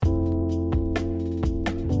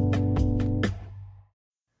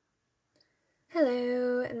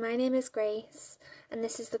my name is Grace, and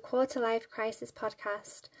this is the Quarter Life Crisis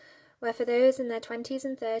podcast, where for those in their 20s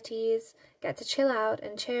and 30s get to chill out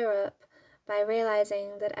and cheer up by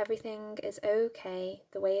realising that everything is okay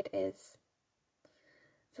the way it is.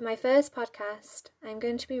 For my first podcast, I'm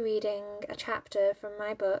going to be reading a chapter from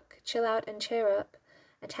my book, Chill Out and Cheer Up,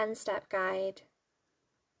 a 10-step guide.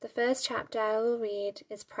 The first chapter I will read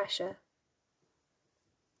is Pressure.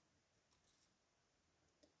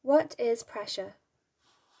 What is pressure?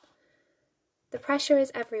 The pressure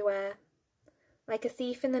is everywhere, like a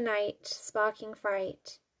thief in the night, sparking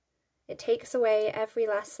fright. It takes away every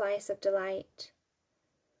last slice of delight.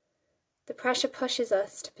 The pressure pushes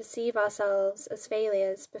us to perceive ourselves as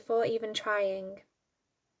failures before even trying,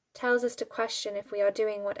 tells us to question if we are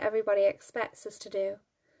doing what everybody expects us to do.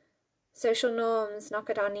 Social norms knock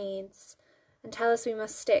at our needs and tell us we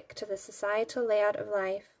must stick to the societal layout of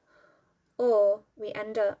life, or we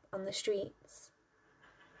end up on the streets.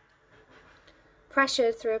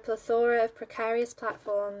 Pressured through a plethora of precarious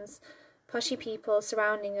platforms, pushy people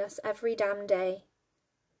surrounding us every damn day.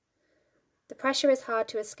 The pressure is hard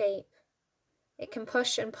to escape. It can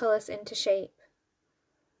push and pull us into shape.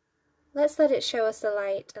 Let's let it show us the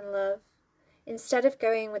light and love, instead of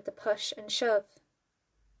going with the push and shove.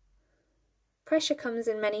 Pressure comes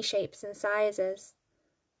in many shapes and sizes,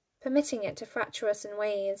 permitting it to fracture us in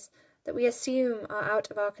ways that we assume are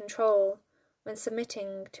out of our control when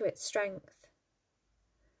submitting to its strength.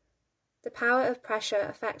 The power of pressure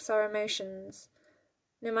affects our emotions,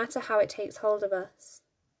 no matter how it takes hold of us.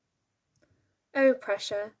 Oh,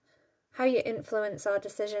 pressure, how you influence our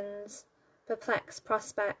decisions, perplex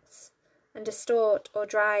prospects, and distort or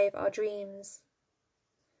drive our dreams.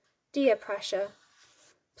 Dear pressure,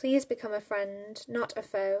 please become a friend, not a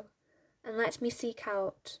foe, and let me seek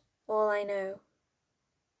out all I know.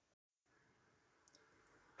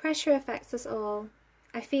 Pressure affects us all.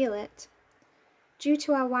 I feel it. Due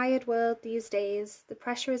to our wired world these days, the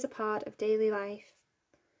pressure is a part of daily life.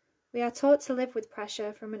 We are taught to live with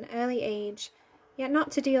pressure from an early age, yet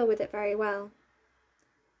not to deal with it very well.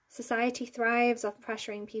 Society thrives off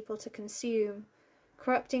pressuring people to consume,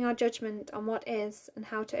 corrupting our judgment on what is and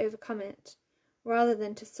how to overcome it, rather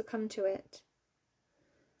than to succumb to it.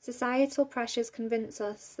 Societal pressures convince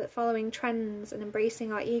us that following trends and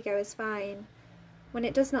embracing our ego is fine, when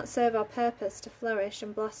it does not serve our purpose to flourish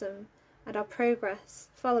and blossom, and our progress,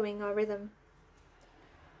 following our rhythm.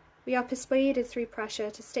 We are persuaded through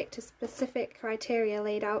pressure to stick to specific criteria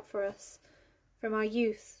laid out for us from our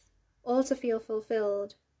youth, all to feel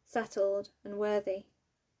fulfilled, settled, and worthy.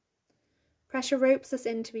 Pressure ropes us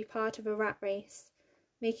in to be part of a rat race,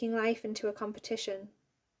 making life into a competition.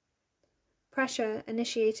 Pressure,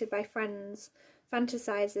 initiated by friends,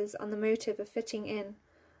 fantasizes on the motive of fitting in,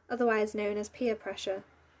 otherwise known as peer pressure.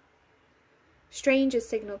 Strangers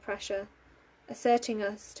signal pressure, asserting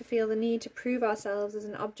us to feel the need to prove ourselves as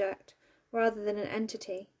an object rather than an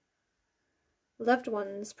entity. Loved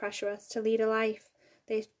ones pressure us to lead a life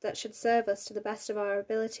that should serve us to the best of our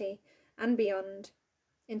ability and beyond,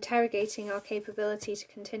 interrogating our capability to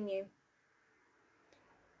continue.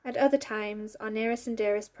 At other times, our nearest and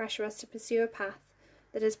dearest pressure us to pursue a path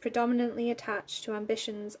that is predominantly attached to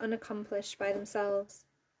ambitions unaccomplished by themselves.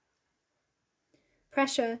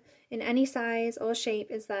 Pressure, in any size or shape,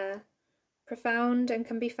 is there, profound and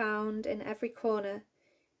can be found in every corner,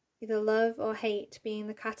 either love or hate being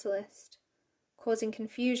the catalyst, causing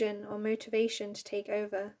confusion or motivation to take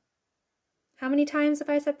over. How many times have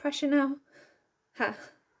I said pressure now?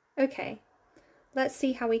 Okay. Let's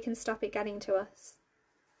see how we can stop it getting to us.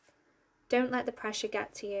 Don't let the pressure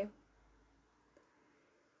get to you.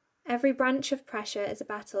 Every branch of pressure is a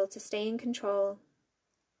battle to stay in control.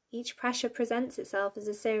 Each pressure presents itself as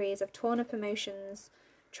a series of torn-up emotions,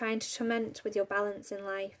 trying to torment with your balance in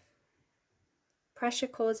life. Pressure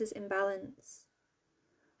causes imbalance.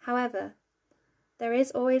 However, there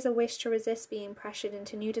is always a wish to resist being pressured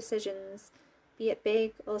into new decisions, be it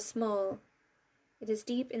big or small. It is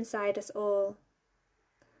deep inside us all.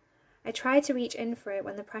 I try to reach in for it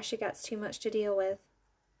when the pressure gets too much to deal with.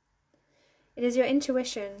 It is your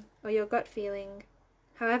intuition or your gut feeling,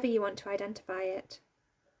 however you want to identify it.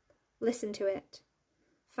 Listen to it,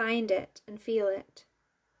 find it, and feel it.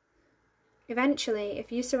 Eventually,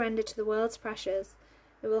 if you surrender to the world's pressures,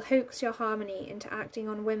 it will hoax your harmony into acting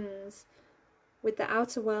on whims with the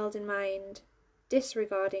outer world in mind,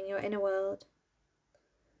 disregarding your inner world.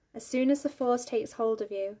 As soon as the force takes hold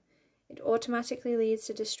of you, it automatically leads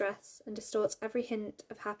to distress and distorts every hint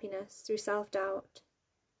of happiness through self-doubt.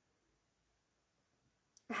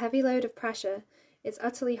 A heavy load of pressure is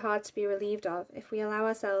utterly hard to be relieved of if we allow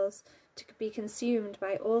ourselves to be consumed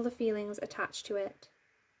by all the feelings attached to it.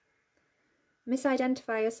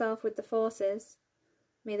 Misidentify yourself with the forces.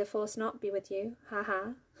 May the force not be with you,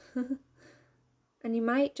 haha. And you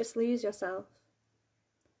might just lose yourself.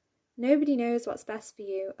 Nobody knows what's best for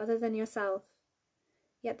you other than yourself.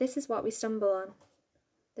 Yet this is what we stumble on.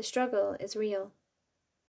 The struggle is real.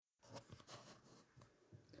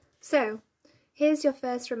 So, here's your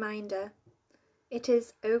first reminder. It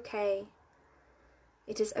is okay.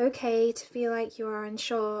 It is okay to feel like you are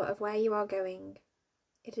unsure of where you are going.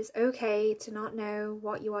 It is okay to not know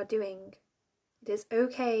what you are doing. It is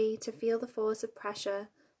okay to feel the force of pressure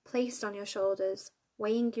placed on your shoulders,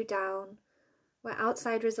 weighing you down, where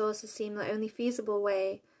outside resources seem the only feasible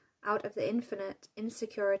way out of the infinite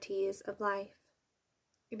insecurities of life.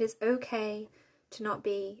 It is okay to not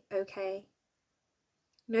be okay.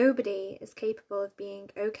 Nobody is capable of being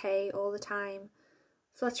okay all the time,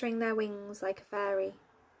 fluttering their wings like a fairy.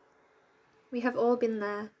 We have all been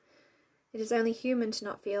there. It is only human to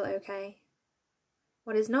not feel okay.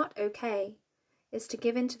 What is not okay is to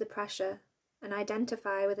give in to the pressure and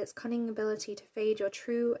identify with its cunning ability to fade your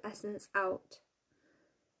true essence out.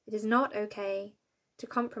 It is not okay to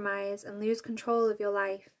compromise and lose control of your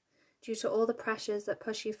life due to all the pressures that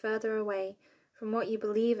push you further away from what you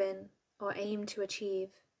believe in or aim to achieve.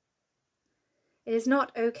 It is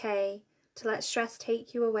not okay to let stress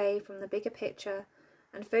take you away from the bigger picture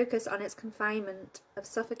and focus on its confinement of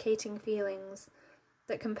suffocating feelings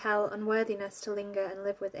that compel unworthiness to linger and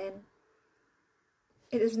live within.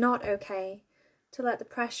 It is not okay to let the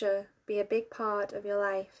pressure be a big part of your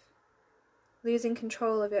life, losing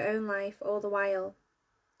control of your own life all the while.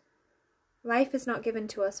 Life is not given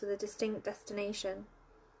to us with a distinct destination,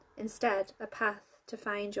 instead a path to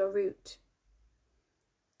find your route.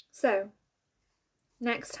 So,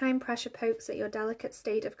 next time pressure pokes at your delicate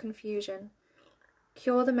state of confusion,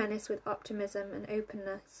 cure the menace with optimism and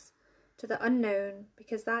openness to the unknown,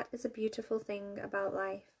 because that is a beautiful thing about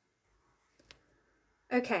life.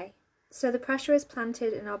 Okay, so the pressure is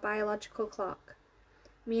planted in our biological clock,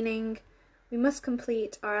 meaning we must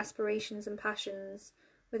complete our aspirations and passions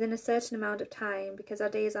within a certain amount of time because our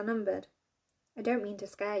days are numbered. I don't mean to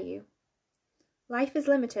scare you. Life is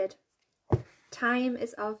limited. Time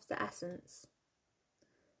is of the essence.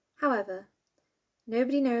 However,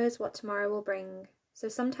 nobody knows what tomorrow will bring, so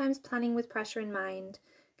sometimes planning with pressure in mind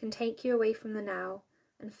can take you away from the now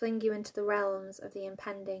and fling you into the realms of the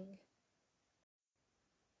impending.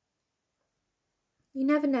 You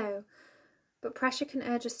never know, but pressure can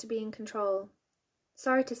urge us to be in control.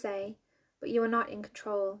 Sorry to say, but you are not in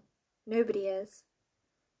control. Nobody is.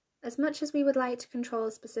 As much as we would like to control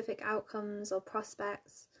specific outcomes or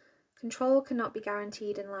prospects, control cannot be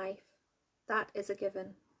guaranteed in life. That is a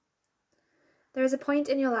given. There is a point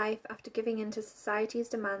in your life after giving in to society's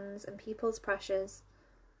demands and people's pressures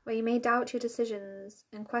where you may doubt your decisions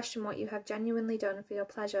and question what you have genuinely done for your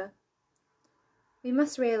pleasure. We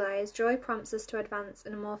must realize joy prompts us to advance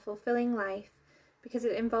in a more fulfilling life because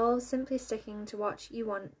it involves simply sticking to what you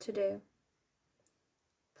want to do.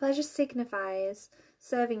 Pleasure signifies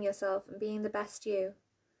serving yourself and being the best you.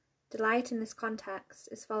 Delight in this context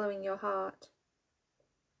is following your heart.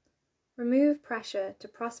 Remove pressure to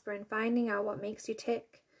prosper in finding out what makes you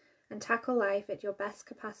tick and tackle life at your best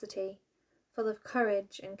capacity, full of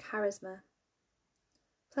courage and charisma.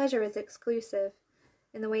 Pleasure is exclusive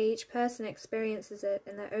in the way each person experiences it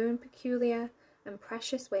in their own peculiar and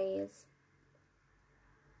precious ways.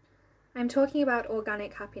 I am talking about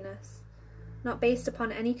organic happiness, not based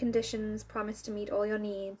upon any conditions promised to meet all your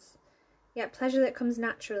needs, yet pleasure that comes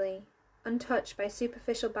naturally, untouched by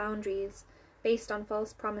superficial boundaries based on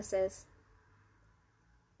false promises.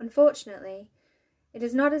 Unfortunately, it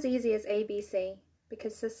is not as easy as ABC,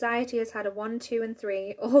 because society has had a 1, 2, and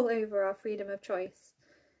 3 all over our freedom of choice.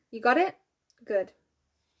 You got it? Good.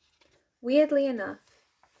 Weirdly enough,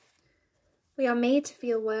 we are made to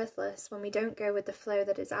feel worthless when we don't go with the flow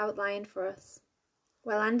that is outlined for us,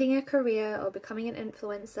 where landing a career or becoming an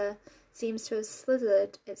influencer seems to have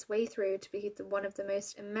slithered its way through to be one of the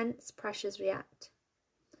most immense pressures yet.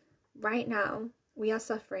 Right now, we are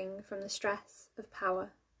suffering from the stress of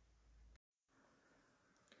power.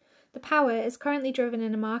 The power is currently driven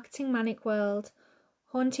in a marketing manic world,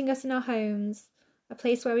 haunting us in our homes, a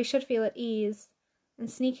place where we should feel at ease, and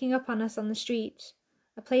sneaking up on us on the street,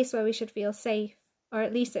 a place where we should feel safe, or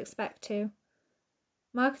at least expect to.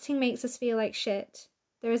 Marketing makes us feel like shit.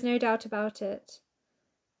 There is no doubt about it.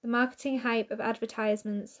 The marketing hype of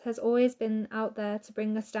advertisements has always been out there to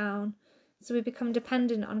bring us down, so we become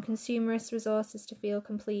dependent on consumerist resources to feel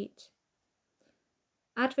complete.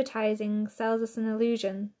 Advertising sells us an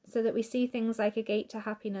illusion so that we see things like a gate to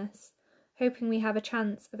happiness, hoping we have a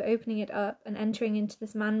chance of opening it up and entering into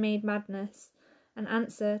this man-made madness, an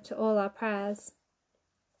answer to all our prayers.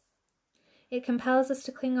 It compels us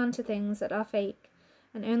to cling on to things that are fake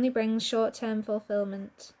and only brings short-term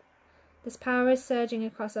fulfillment. This power is surging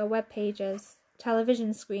across our web pages,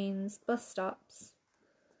 television screens, bus stops.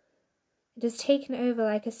 It has taken over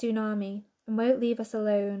like a tsunami and won't leave us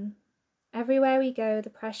alone. Everywhere we go, the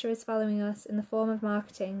pressure is following us in the form of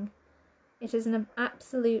marketing. It is an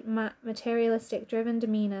absolute materialistic driven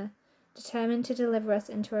demeanour, determined to deliver us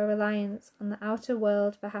into a reliance on the outer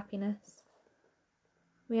world for happiness.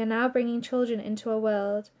 We are now bringing children into a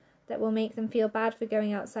world that will make them feel bad for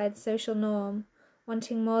going outside the social norm,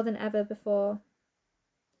 wanting more than ever before.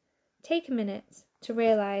 Take a minute to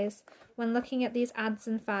realise, when looking at these ads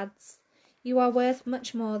and fads, you are worth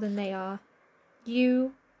much more than they are.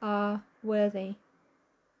 You are worthy.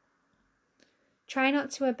 Try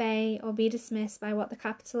not to obey or be dismissed by what the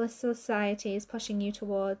capitalist society is pushing you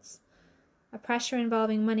towards, a pressure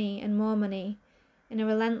involving money and more money, in a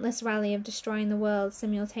relentless rally of destroying the world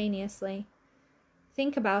simultaneously.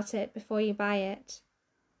 Think about it before you buy it.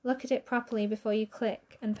 Look at it properly before you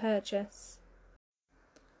click and purchase.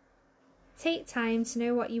 Take time to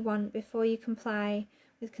know what you want before you comply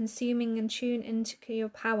with consuming, and tune into your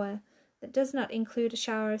power that does not include a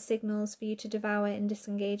shower of signals for you to devour in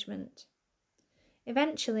disengagement.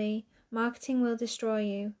 Eventually, marketing will destroy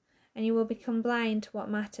you, and you will become blind to what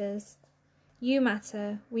matters. You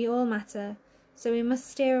matter, we all matter, so we must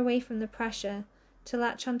steer away from the pressure to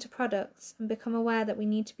latch onto products and become aware that we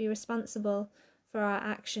need to be responsible for our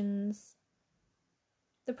actions.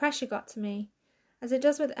 The pressure got to me, as it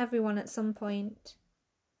does with everyone at some point.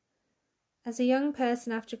 As a young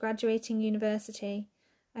person after graduating university,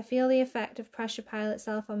 I feel the effect of pressure pile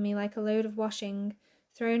itself on me like a load of washing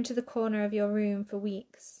thrown to the corner of your room for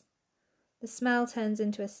weeks. The smell turns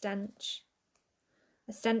into a stench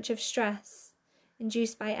of stress,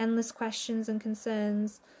 induced by endless questions and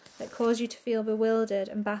concerns that cause you to feel bewildered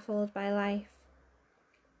and baffled by life.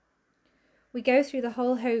 We go through the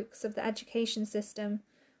whole hoax of the education system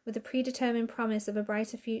with the predetermined promise of a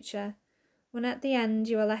brighter future, when at the end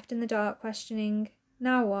you are left in the dark questioning,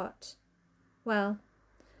 now what? Well,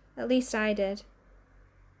 at least I did.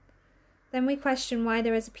 Then we question why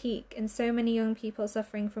there is a peak in so many young people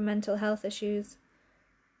suffering from mental health issues.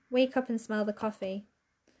 Wake up and smell the coffee.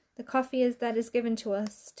 The coffee that is given to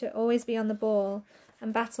us to always be on the ball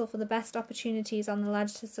and battle for the best opportunities on the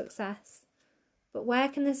ladder to success. But where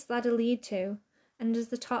can this ladder lead to, and does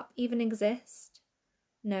the top even exist?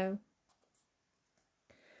 No.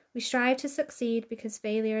 We strive to succeed because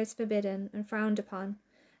failure is forbidden and frowned upon,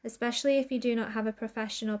 especially if you do not have a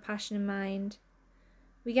profession or passion in mind.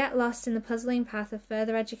 We get lost in the puzzling path of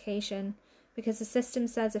further education because the system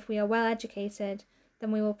says if we are well educated,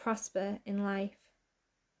 then we will prosper in life.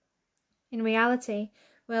 In reality,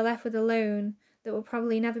 we are left with a loan that will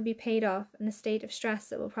probably never be paid off and a state of stress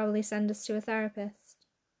that will probably send us to a therapist.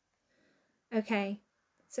 Okay,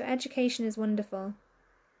 so education is wonderful.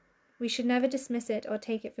 We should never dismiss it or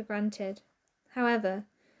take it for granted. However,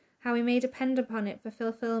 how we may depend upon it for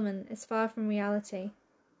fulfillment is far from reality.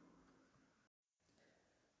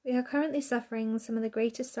 We are currently suffering some of the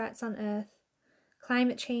greatest threats on Earth,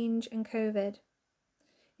 climate change and COVID.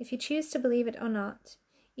 If you choose to believe it or not,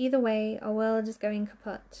 either way, our world is going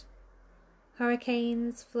kaput.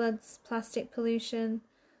 Hurricanes, floods, plastic pollution,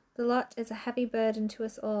 the lot is a heavy burden to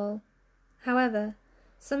us all. However,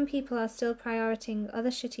 some people are still prioritizing other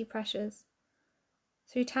shitty pressures.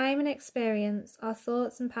 Through time and experience, our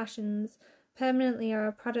thoughts and passions permanently are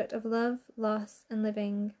a product of love, loss, and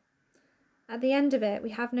living. At the end of it, we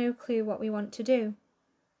have no clue what we want to do.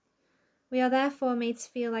 We are therefore made to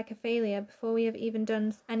feel like a failure before we have even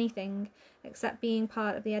done anything except being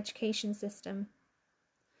part of the education system.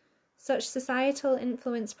 Such societal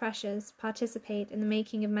influence pressures participate in the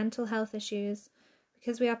making of mental health issues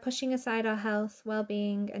because we are pushing aside our health,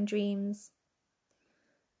 well-being, and dreams.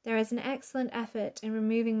 There is an excellent effort in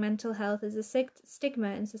removing mental health as a stigma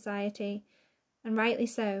in society, and rightly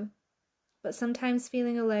so, but sometimes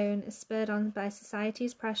feeling alone is spurred on by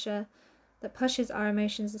society's pressure that pushes our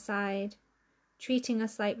emotions aside, treating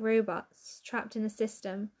us like robots trapped in a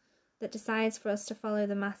system that decides for us to follow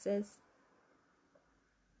the masses.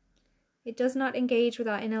 It does not engage with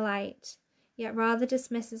our inner light, yet rather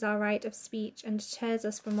dismisses our right of speech and deters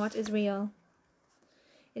us from what is real.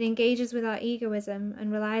 It engages with our egoism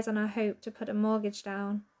and relies on our hope to put a mortgage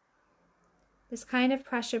down. This kind of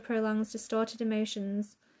pressure prolongs distorted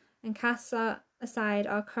emotions and casts aside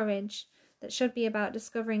our courage that should be about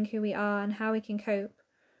discovering who we are and how we can cope,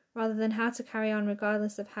 rather than how to carry on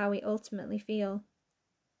regardless of how we ultimately feel.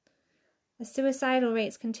 As suicidal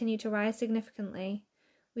rates continue to rise significantly,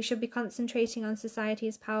 we should be concentrating on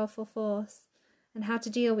society's powerful force and how to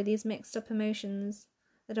deal with these mixed up emotions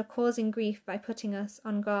that are causing grief by putting us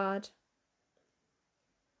on guard.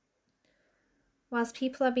 Whilst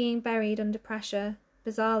people are being buried under pressure,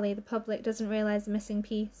 bizarrely the public doesn't realise the missing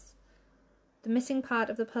piece. The missing part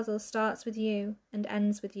of the puzzle starts with you and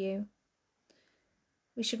ends with you.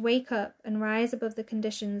 We should wake up and rise above the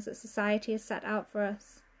conditions that society has set out for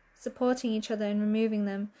us, supporting each other in removing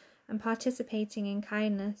them and participating in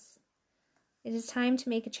kindness. It is time to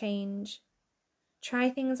make a change. Try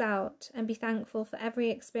things out and be thankful for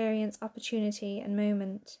every experience, opportunity and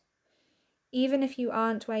moment. Even if you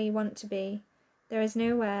aren't where you want to be, there is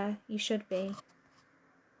nowhere you should be.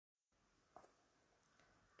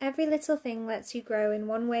 Every little thing lets you grow in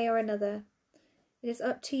one way or another. It is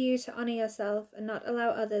up to you to honour yourself and not allow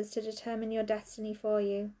others to determine your destiny for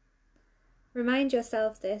you. Remind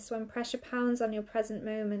yourself this when pressure pounds on your present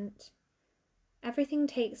moment. Everything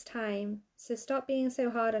takes time, so stop being so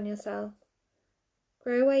hard on yourself.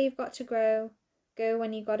 Grow where you've got to grow, go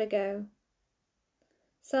when you've got to go.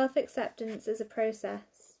 Self-acceptance is a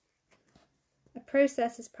process. A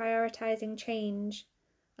process is prioritising change,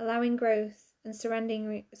 allowing growth, and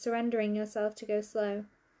surrendering yourself to go slow.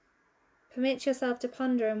 Permit yourself to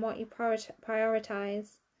ponder on what you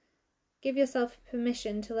prioritise. Give yourself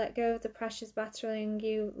permission to let go of the pressures battering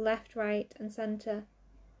you left, right, and centre.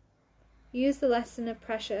 Use the lesson of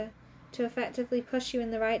pressure to effectively push you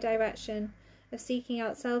in the right direction of seeking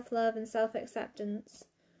out self-love and self-acceptance,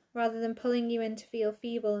 rather than pulling you in to feel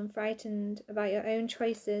feeble and frightened about your own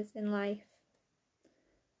choices in life.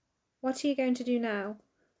 What are you going to do now?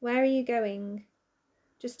 Where are you going?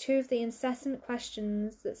 Just two of the incessant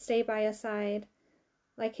questions that stay by your side,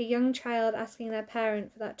 like a young child asking their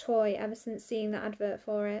parent for that toy ever since seeing the advert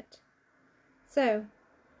for it. So,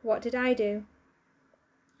 what did I do?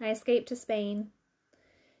 I escaped to Spain.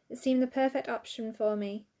 It seemed the perfect option for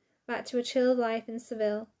me, back to a chilled life in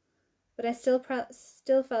Seville, but I still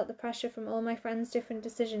felt the pressure from all my friends' different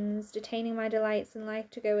decisions detaining my delights in life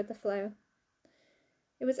to go with the flow.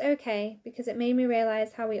 It was okay, because it made me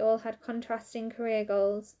realise how we all had contrasting career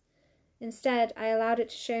goals. Instead, I allowed it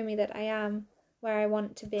to show me that I am where I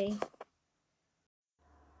want to be.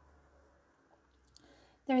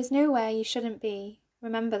 There is nowhere you shouldn't be,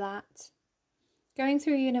 remember that. Going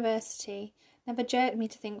through university never jerked me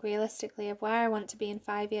to think realistically of where I want to be in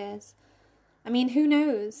 5 years. I mean, who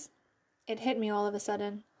knows? It hit me all of a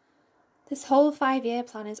sudden. This whole 5-year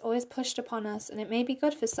plan is always pushed upon us, and it may be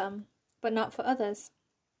good for some, but not for others.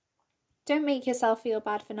 Don't make yourself feel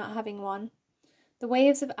bad for not having one. The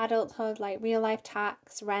waves of adulthood like real-life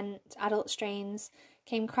tax, rent, adult strains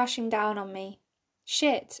came crashing down on me.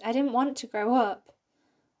 Shit, I didn't want to grow up.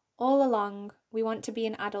 All along, we want to be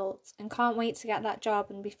an adult and can't wait to get that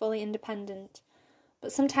job and be fully independent,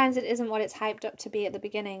 but sometimes it isn't what it's hyped up to be at the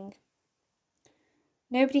beginning.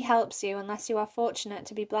 Nobody helps you unless you are fortunate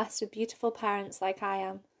to be blessed with beautiful parents like I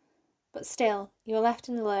am. But still, you are left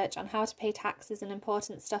in the lurch on how to pay taxes and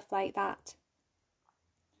important stuff like that.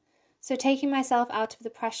 So taking myself out of the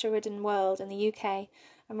pressure-ridden world in the UK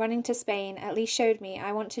and running to Spain at least showed me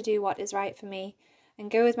I want to do what is right for me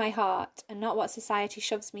and go with my heart and not what society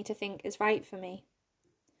shoves me to think is right for me.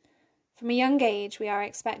 From a young age, we are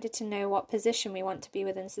expected to know what position we want to be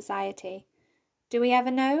within society. Do we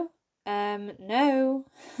ever know? No.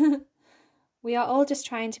 We are all just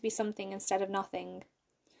trying to be something instead of nothing.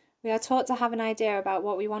 We are taught to have an idea about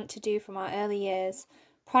what we want to do from our early years,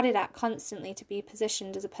 prodded at constantly to be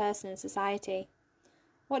positioned as a person in society.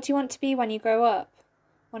 What do you want to be when you grow up?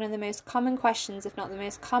 One of the most common questions, if not the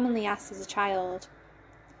most commonly asked as a child.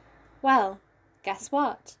 Well, guess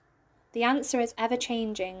what? The answer is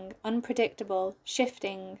ever-changing, unpredictable,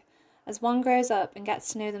 shifting, as one grows up and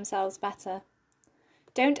gets to know themselves better.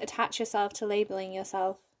 Don't attach yourself to labelling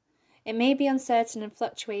yourself. It may be uncertain and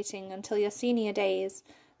fluctuating until your senior days,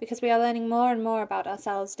 because we are learning more and more about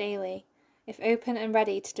ourselves daily, if open and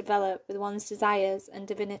ready to develop with one's desires and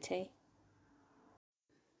divinity.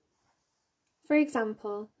 For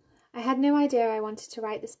example, I had no idea I wanted to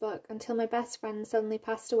write this book until my best friend suddenly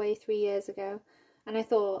passed away 3 years ago, and I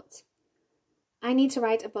thought, I need to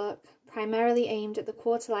write a book primarily aimed at the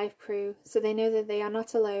quarter-life crew so they know that they are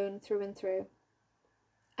not alone through and through.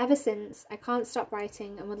 Ever since, I can't stop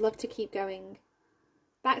writing and would love to keep going.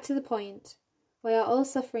 Back to the point. We are all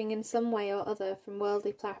suffering in some way or other from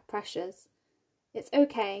worldly pressures. It's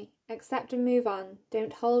okay, accept and move on,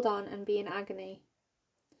 don't hold on and be in agony.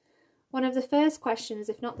 One of the first questions,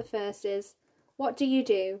 if not the first, is, what do you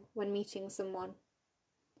do when meeting someone?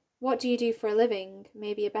 What do you do for a living,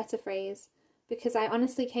 maybe a better phrase, because I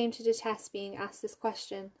honestly came to detest being asked this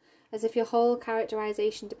question, as if your whole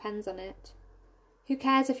characterization depends on it. Who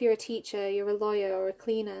cares if you're a teacher, you're a lawyer, or a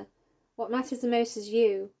cleaner? What matters the most is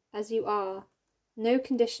you, as you are. No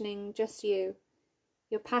conditioning, just you.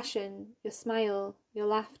 Your passion, your smile, your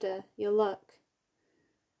laughter, your luck.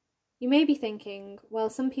 You may be thinking, well,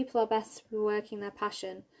 some people are best for working their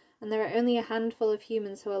passion, and there are only a handful of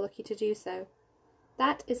humans who are lucky to do so.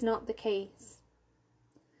 That is not the case.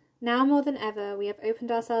 Now more than ever, we have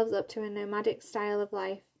opened ourselves up to a nomadic style of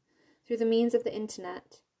life through the means of the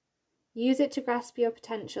internet. Use it to grasp your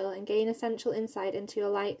potential and gain essential insight into your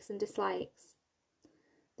likes and dislikes.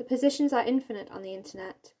 The positions are infinite on the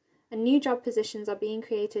internet, and new job positions are being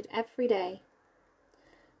created every day.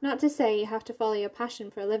 Not to say you have to follow your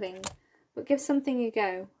passion for a living, but give something a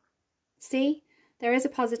go. See, there is a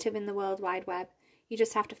positive in the World Wide Web. You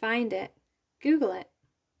just have to find it. Google it.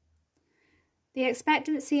 The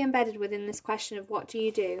expectancy embedded within this question of what do you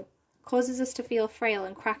do causes us to feel frail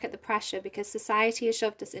and crack at the pressure because society has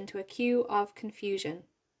shoved us into a queue of confusion.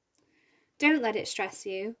 Don't let it stress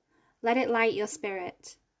you. Let it light your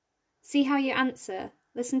spirit. See how you answer,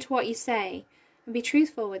 listen to what you say, and be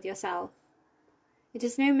truthful with yourself. It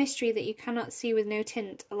is no mystery that you cannot see with no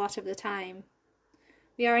tint a lot of the time.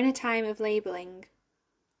 We are in a time of labelling.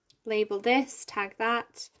 Label this, tag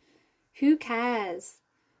that. Who cares?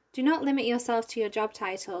 Do not limit yourself to your job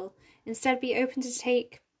title. Instead, be open to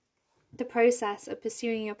take the process of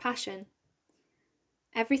pursuing your passion.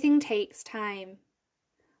 Everything takes time.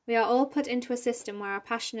 We are all put into a system where our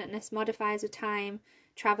passionateness modifies with time,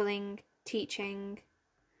 travelling, teaching.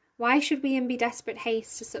 Why should we be desperate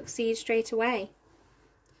haste to succeed straight away?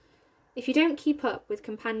 If you don't keep up with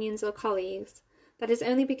companions or colleagues, that is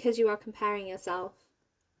only because you are comparing yourself.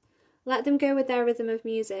 Let them go with their rhythm of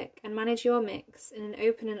music and manage your mix in an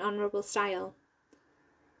open and honourable style.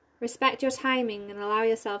 Respect your timing and allow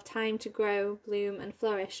yourself time to grow, bloom and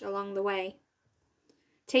flourish along the way.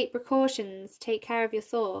 Take precautions, take care of your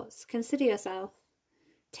thoughts, consider yourself.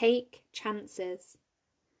 Take chances.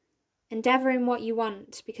 Endeavour in what you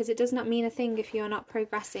want, because it does not mean a thing if you are not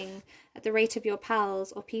progressing at the rate of your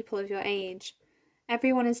pals or people of your age.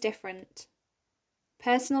 Everyone is different.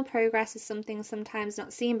 Personal progress is something sometimes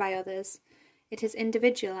not seen by others. It is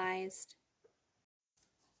individualised.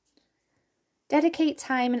 Dedicate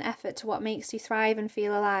time and effort to what makes you thrive and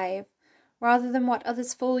feel alive, rather than what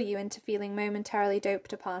others fool you into feeling momentarily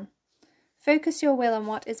doped upon. Focus your will on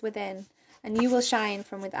what is within, and you will shine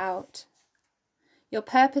from without. Your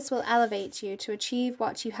purpose will elevate you to achieve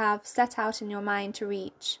what you have set out in your mind to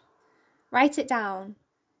reach. Write it down.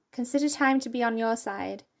 Consider time to be on your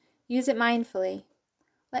side. Use it mindfully.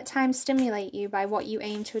 Let time stimulate you by what you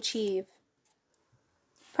aim to achieve.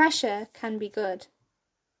 Pressure can be good.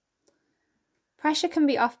 Pressure can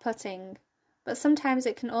be off-putting, but sometimes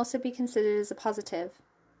it can also be considered as a positive.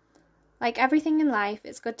 Like everything in life,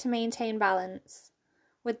 it's good to maintain balance.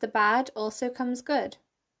 With the bad also comes good.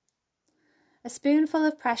 A spoonful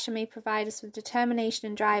of pressure may provide us with determination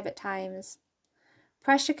and drive at times.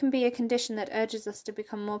 Pressure can be a condition that urges us to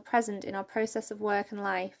become more present in our process of work and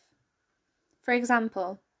life. For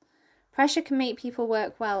example, pressure can make people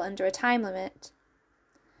work well under a time limit.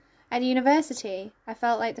 At university, I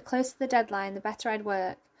felt like the closer the deadline, the better I'd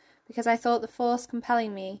work, because I thought the force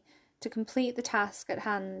compelling me to complete the task at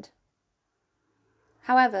hand.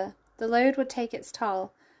 However, the load would take its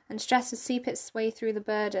toll, and stress would seep its way through the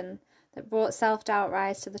burden that brought self-doubt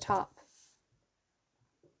rise to the top.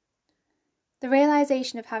 The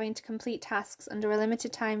realization of having to complete tasks under a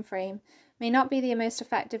limited time frame may not be the most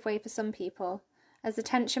effective way for some people, as the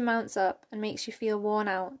tension mounts up and makes you feel worn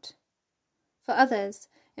out. For others,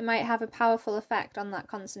 it might have a powerful effect on that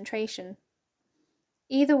concentration.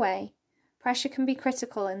 Either way, pressure can be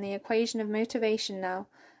critical in the equation of motivation now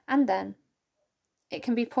and then. It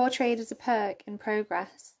can be portrayed as a perk in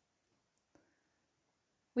progress.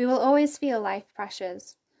 We will always feel life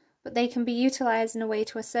pressures, but they can be utilised in a way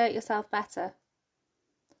to assert yourself better.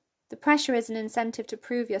 The pressure is an incentive to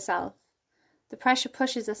prove yourself. The pressure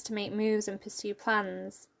pushes us to make moves and pursue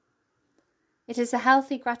plans. It is a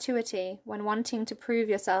healthy gratuity when wanting to prove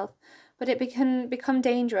yourself, but it can become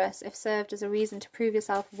dangerous if served as a reason to prove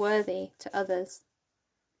yourself worthy to others.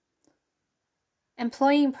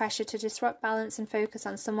 Employing pressure to disrupt balance and focus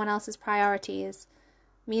on someone else's priorities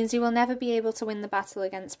means you will never be able to win the battle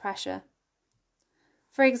against pressure.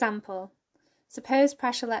 For example, suppose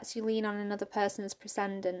pressure lets you lean on another person's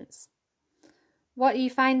precedence. What you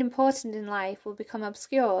find important in life will become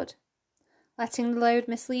obscured, letting the load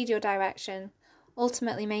mislead your direction,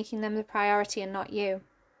 ultimately making them the priority and not you.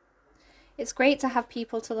 It's great to have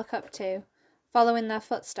people to look up to, follow in their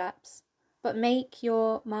footsteps, but make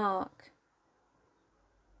your mark.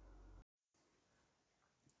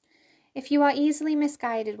 If you are easily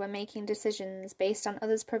misguided when making decisions based on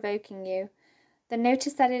others provoking you, then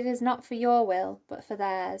notice that it is not for your will, but for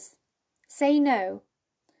theirs. Say no.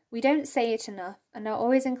 We don't say it enough and are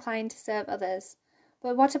always inclined to serve others,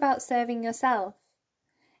 but what about serving yourself?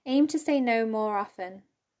 Aim to say no more often.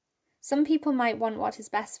 Some people might want what is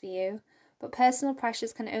best for you, but personal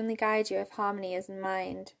pressures can only guide you if harmony is in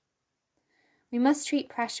mind. We must treat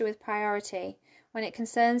pressure with priority when it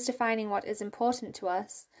concerns defining what is important to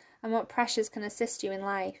us and what pressures can assist you in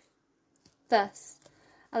life. Thus,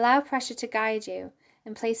 allow pressure to guide you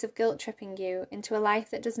in place of guilt-tripping you into a life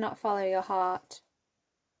that does not follow your heart.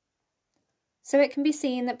 So it can be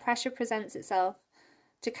seen that pressure presents itself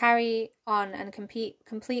to carry on and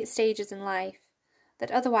complete stages in life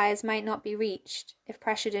that otherwise might not be reached if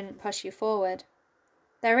pressure didn't push you forward.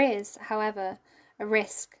 There is, however, a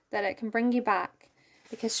risk that it can bring you back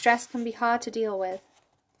because stress can be hard to deal with.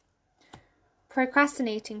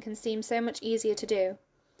 Procrastinating can seem so much easier to do,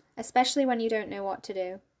 especially when you don't know what to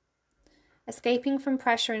do. Escaping from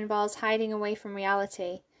pressure involves hiding away from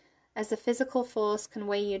reality, as the physical force can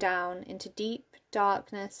weigh you down into deep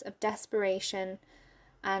darkness of desperation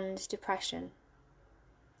and depression.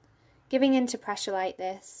 Giving in to pressure like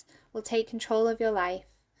this will take control of your life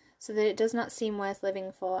so that it does not seem worth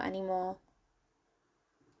living for anymore.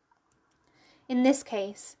 In this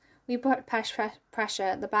case, we put pressure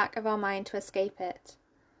at the back of our mind to escape it.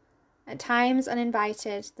 At times,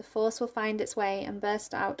 uninvited, the force will find its way and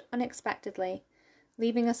burst out unexpectedly,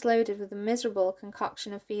 leaving us loaded with a miserable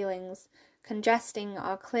concoction of feelings, congesting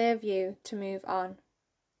our clear view to move on.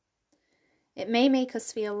 It may make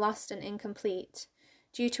us feel lost and incomplete,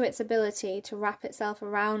 due to its ability to wrap itself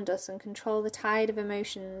around us and control the tide of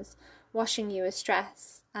emotions washing you with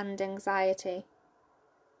stress and anxiety.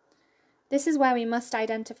 This is where we must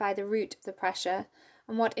identify the root of the pressure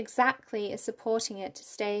and what exactly is supporting it to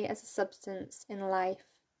stay as a substance in life.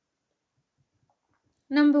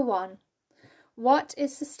 Number 1. What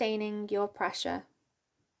is sustaining your pressure?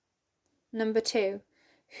 Number 2.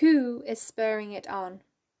 Who is spurring it on?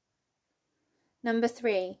 Number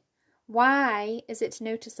 3. Why is it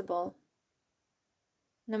noticeable?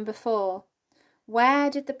 Number 4. Where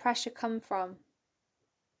did the pressure come from?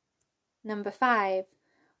 Number 5.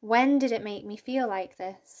 When did it make me feel like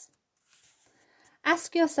this?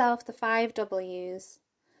 Ask yourself the 5 W's.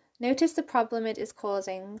 Notice the problem it is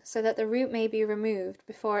causing so that the root may be removed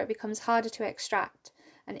before it becomes harder to extract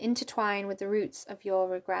and intertwine with the roots of your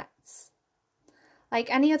regrets. Like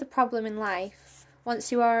any other problem in life,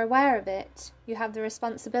 once you are aware of it, you have the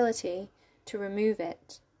responsibility to remove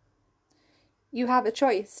it. You have a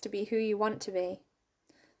choice to be who you want to be.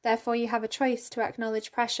 Therefore, you have a choice to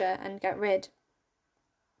acknowledge pressure and get rid.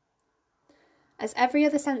 As every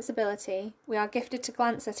other sensibility, we are gifted to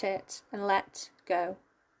glance at it and let go.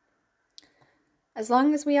 As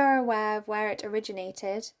long as we are aware of where it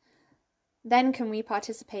originated, then can we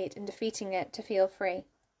participate in defeating it to feel free.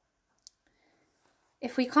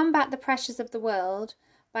 If we combat the pressures of the world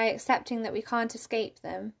by accepting that we can't escape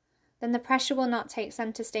them, then the pressure will not take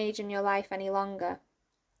centre stage in your life any longer.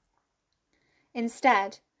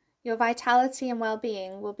 Instead, your vitality and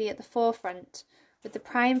well-being will be at the forefront, with the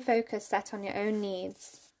prime focus set on your own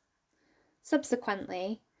needs.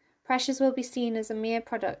 Subsequently, pressures will be seen as a mere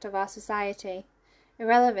product of our society,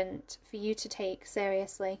 irrelevant for you to take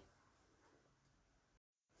seriously.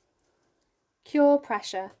 Cure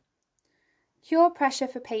pressure. Cure pressure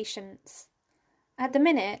for patients. At the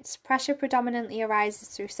minute, pressure predominantly arises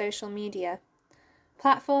through social media.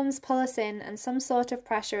 Platforms pull us in and some sort of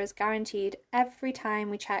pressure is guaranteed every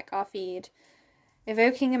time we check our feed,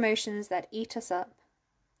 evoking emotions that eat us up.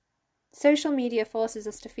 Social media forces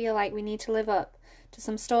us to feel like we need to live up to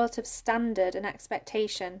some sort of standard and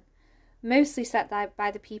expectation, mostly set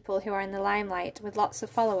by the people who are in the limelight with lots of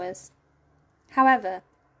followers. However,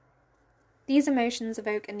 these emotions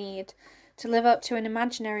evoke a need to live up to an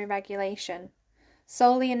imaginary regulation,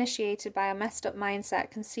 solely initiated by a messed up mindset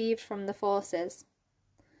conceived from the forces.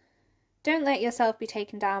 Don't let yourself be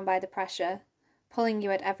taken down by the pressure, pulling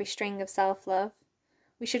you at every string of self-love.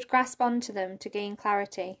 We should grasp onto them to gain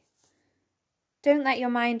clarity. Don't let your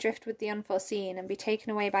mind drift with the unforeseen and be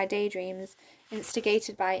taken away by daydreams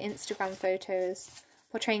instigated by Instagram photos,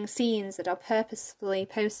 portraying scenes that are purposefully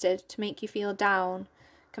posted to make you feel down,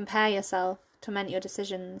 compare yourself, torment your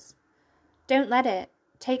decisions. Don't let it.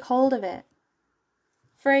 Take hold of it.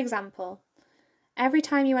 For example, every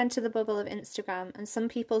time you enter the bubble of Instagram and some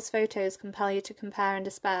people's photos compel you to compare and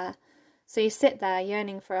despair, so you sit there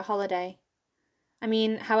yearning for a holiday. I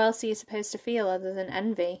mean, how else are you supposed to feel other than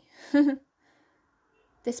envy?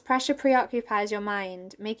 This pressure preoccupies your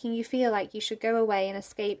mind, making you feel like you should go away and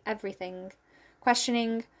escape everything,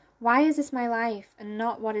 questioning, why is this my life and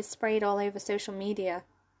not what is sprayed all over social media?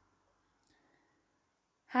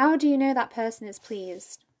 How do you know that person is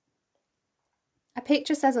pleased? A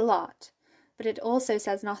picture says a lot, but it also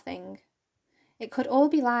says nothing. It could all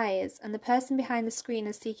be lies, and the person behind the screen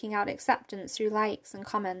is seeking out acceptance through likes and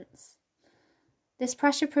comments. This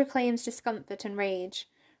pressure proclaims discomfort and rage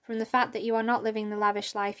from the fact that you are not living the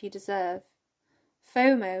lavish life you deserve.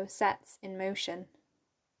 FOMO sets in motion.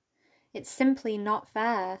 It's simply not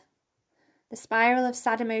fair. The spiral of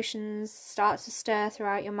sad emotions starts to stir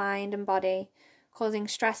throughout your mind and body, causing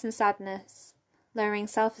stress and sadness, lowering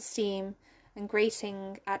self-esteem, and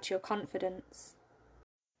grating at your confidence.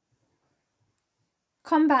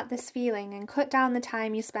 Combat this feeling and cut down the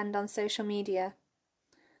time you spend on social media.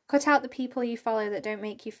 Cut out the people you follow that don't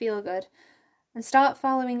make you feel good, and start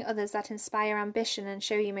following others that inspire ambition and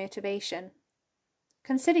show you motivation.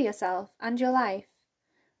 Consider yourself and your life,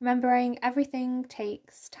 remembering everything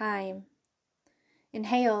takes time.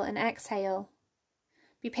 Inhale and exhale.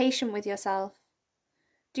 Be patient with yourself.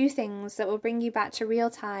 Do things that will bring you back to real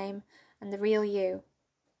time and the real you.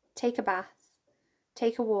 Take a bath.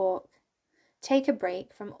 Take a walk. Take a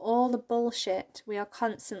break from all the bullshit we are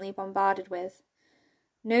constantly bombarded with.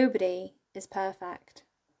 Nobody is perfect.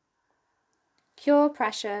 Cure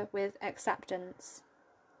pressure with acceptance.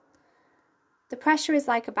 The pressure is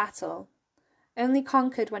like a battle, only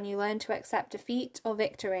conquered when you learn to accept defeat or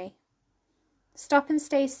victory. Stop and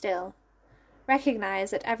stay still.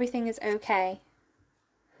 Recognize that everything is okay.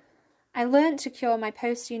 I learned to cure my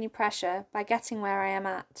post-uni pressure by getting where I am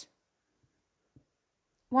at.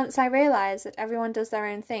 Once I realised that everyone does their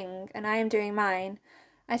own thing and I am doing mine,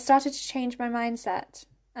 I started to change my mindset,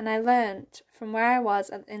 and I learnt from where I was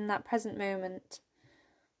in that present moment,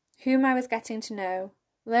 whom I was getting to know,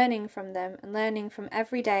 learning from them and learning from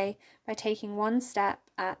every day by taking one step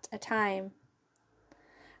at a time.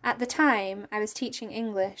 At the time, I was teaching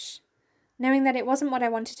English, knowing that it wasn't what I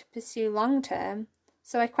wanted to pursue long term,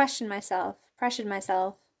 so I questioned myself, pressured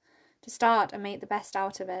myself, to start and make the best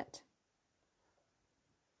out of it.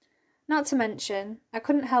 Not to mention, I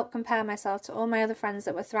couldn't help compare myself to all my other friends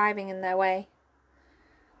that were thriving in their way.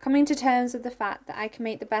 Coming to terms with the fact that I can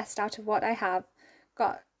make the best out of what I have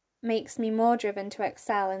makes me more driven to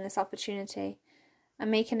excel in this opportunity and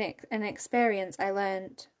make an experience I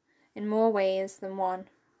learnt in more ways than one.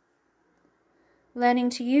 Learning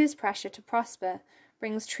to use pressure to prosper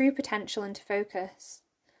brings true potential into focus.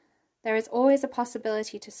 There is always a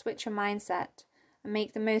possibility to switch your mindset and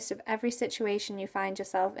make the most of every situation you find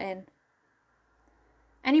yourself in.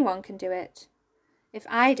 Anyone can do it. If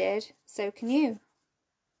I did, so can you.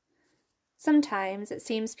 Sometimes it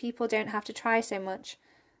seems people don't have to try so much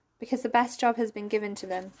because the best job has been given to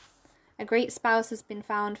them, a great spouse has been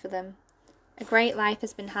found for them, a great life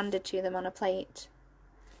has been handed to them on a plate.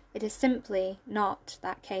 It is simply not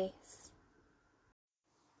that case.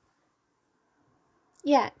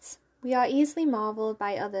 Yet, we are easily marvelled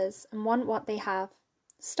by others and want what they have.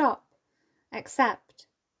 Stop. Accept.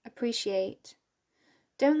 Appreciate.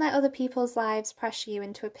 Don't let other people's lives pressure you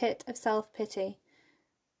into a pit of self-pity.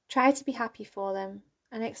 Try to be happy for them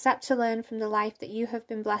and accept to learn from the life that you have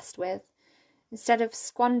been blessed with, instead of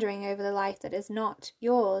squandering over the life that is not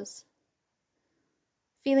yours.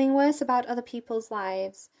 Feeling worse about other people's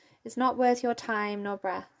lives is not worth your time nor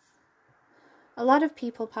breath. A lot of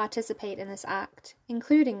people participate in this act,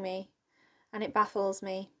 including me, and it baffles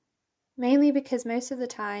me. Mainly because most of the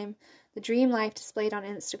time, the dream life displayed on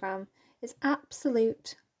Instagram is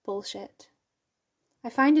absolute bullshit. I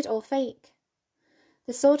find it all fake.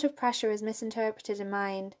 This sort of pressure is misinterpreted in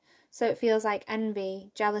mind, so it feels like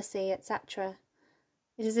envy, jealousy, etc.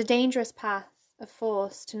 It is a dangerous path of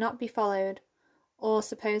force to not be followed or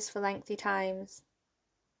supposed for lengthy times.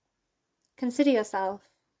 Consider yourself,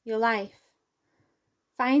 your life.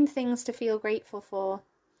 Find things to feel grateful for,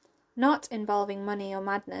 not involving money or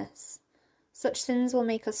madness. Such sins will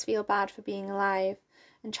make us feel bad for being alive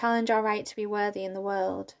and challenge our right to be worthy in the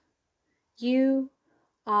world. You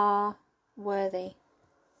are worthy.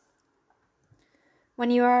 When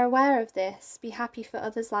you are aware of this, be happy for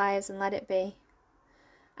others' lives and let it be.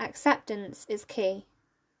 Acceptance is key.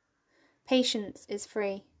 Patience is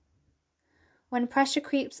free. When pressure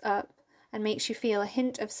creeps up and makes you feel a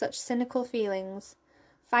hint of such cynical feelings,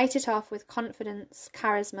 fight it off with confidence,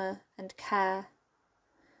 charisma, and care.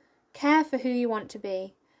 Care for who you want to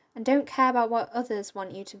be, and don't care about what others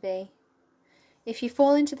want you to be. If you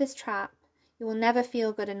fall into this trap, you will never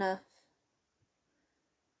feel good enough.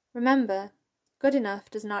 Remember, good enough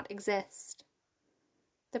does not exist.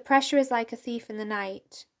 The pressure is like a thief in the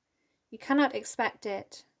night. You cannot expect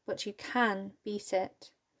it, but you can beat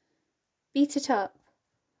it. Beat it up.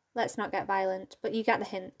 Let's not get violent, but you get the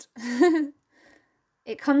hint.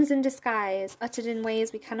 It comes in disguise, uttered in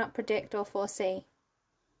ways we cannot predict or foresee.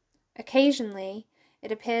 Occasionally,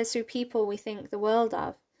 it appears through people we think the world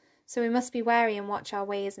of, so we must be wary and watch our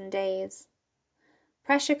ways and days.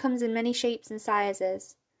 Pressure comes in many shapes and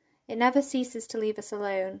sizes. It never ceases to leave us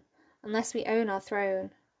alone, unless we own our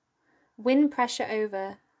throne. Win pressure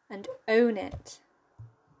over and own it.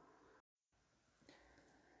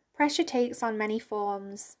 Pressure takes on many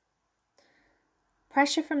forms.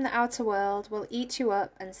 Pressure from the outer world will eat you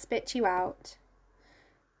up and spit you out.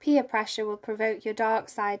 Peer pressure will provoke your dark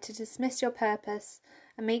side to dismiss your purpose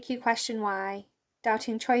and make you question why,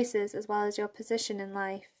 doubting choices as well as your position in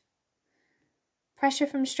life. Pressure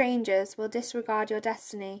from strangers will disregard your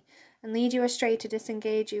destiny and lead you astray to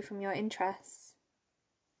disengage you from your interests.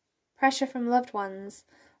 Pressure from loved ones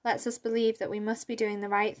lets us believe that we must be doing the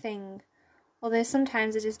right thing, although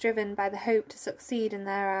sometimes it is driven by the hope to succeed in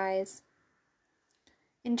their eyes.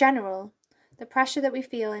 In general, the pressure that we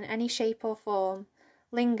feel in any shape or form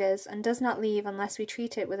lingers and does not leave unless we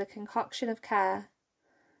treat it with a concoction of care,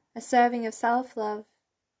 a serving of self-love,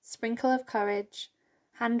 sprinkle of courage,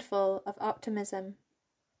 handful of optimism.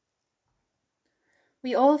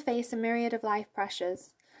 We all face a myriad of life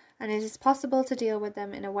pressures, and it is possible to deal with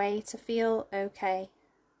them in a way to feel okay.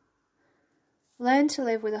 Learn to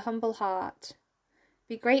live with a humble heart.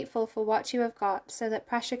 Be grateful for what you have got so that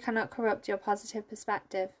pressure cannot corrupt your positive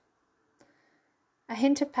perspective. A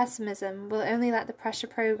hint of pessimism will only let the pressure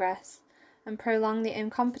progress and prolong the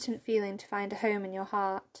incompetent feeling to find a home in your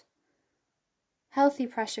heart. Healthy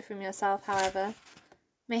pressure from yourself, however,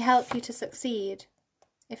 may help you to succeed,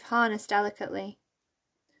 if harnessed delicately.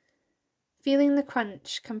 Feeling the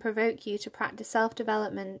crunch can provoke you to practice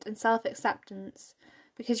self-development and self-acceptance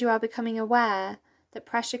because you are becoming aware that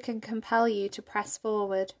pressure can compel you to press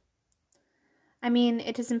forward. I mean,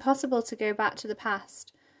 it is impossible to go back to the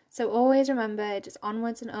past, so always remember it is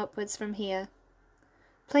onwards and upwards from here.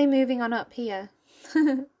 Play moving on up here.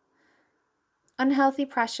 Unhealthy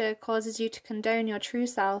pressure causes you to condone your true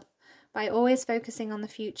self by always focusing on the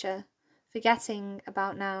future, forgetting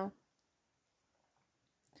about now.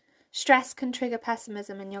 Stress can trigger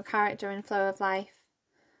pessimism in your character and flow of life.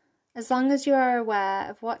 As long as you are aware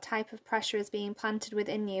of what type of pressure is being planted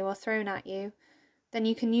within you or thrown at you, then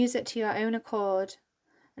you can use it to your own accord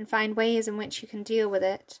and find ways in which you can deal with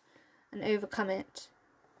it and overcome it.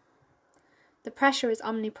 The pressure is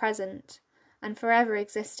omnipresent and forever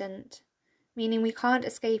existent, meaning we can't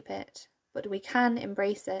escape it, but we can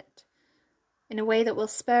embrace it in a way that will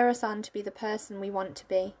spur us on to be the person we want to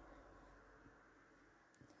be.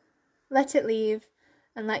 Let it leave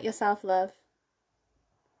and let yourself love.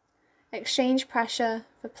 Exchange pressure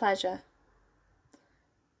for pleasure.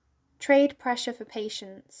 Trade pressure for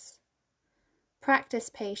patience. Practice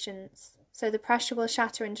patience, so the pressure will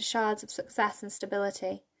shatter into shards of success and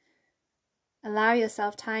stability. Allow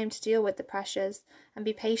yourself time to deal with the pressures and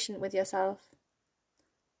be patient with yourself.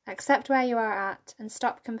 Accept where you are at and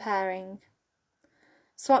stop comparing.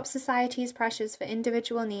 Swap society's pressures for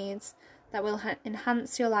individual needs that will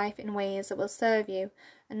enhance your life in ways that will serve you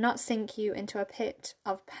and not sink you into a pit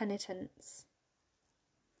of penitence.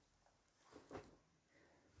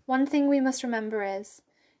 One thing we must remember is,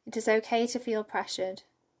 it is okay to feel pressured.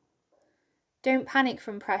 Don't panic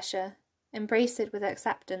from pressure, embrace it with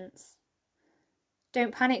acceptance.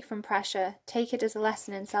 Don't panic from pressure, take it as a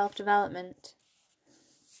lesson in self-development.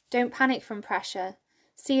 Don't panic from pressure,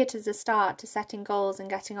 see it as a start to setting goals and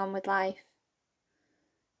getting on with life.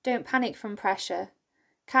 Don't panic from pressure,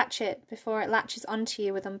 catch it before it latches onto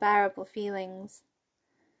you with unbearable feelings.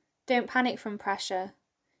 Don't panic from pressure,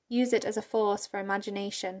 use it as a force for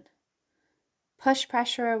imagination. Push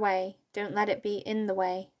pressure away, don't let it be in the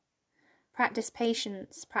way. Practice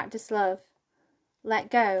patience, practice love. Let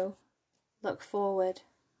go, look forward.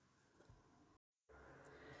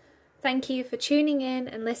 Thank you for tuning in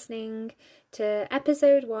and listening to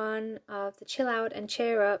episode 1 of the Chill Out and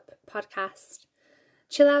Cheer Up podcast.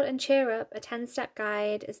 Chill Out and Cheer Up, a 10-step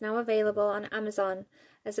guide, is now available on Amazon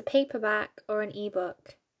as a paperback or an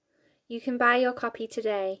ebook. You can buy your copy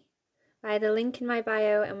today via the link in my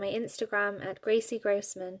bio and my Instagram at Gracie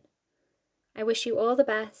Grossman. I wish you all the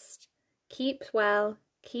best. Keep well,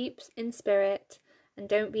 keep in spirit, and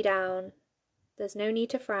don't be down. There's no need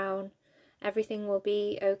to frown. Everything will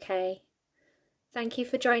be okay. Thank you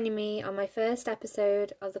for joining me on my first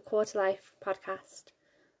episode of the Quarter Life podcast.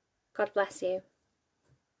 God bless you.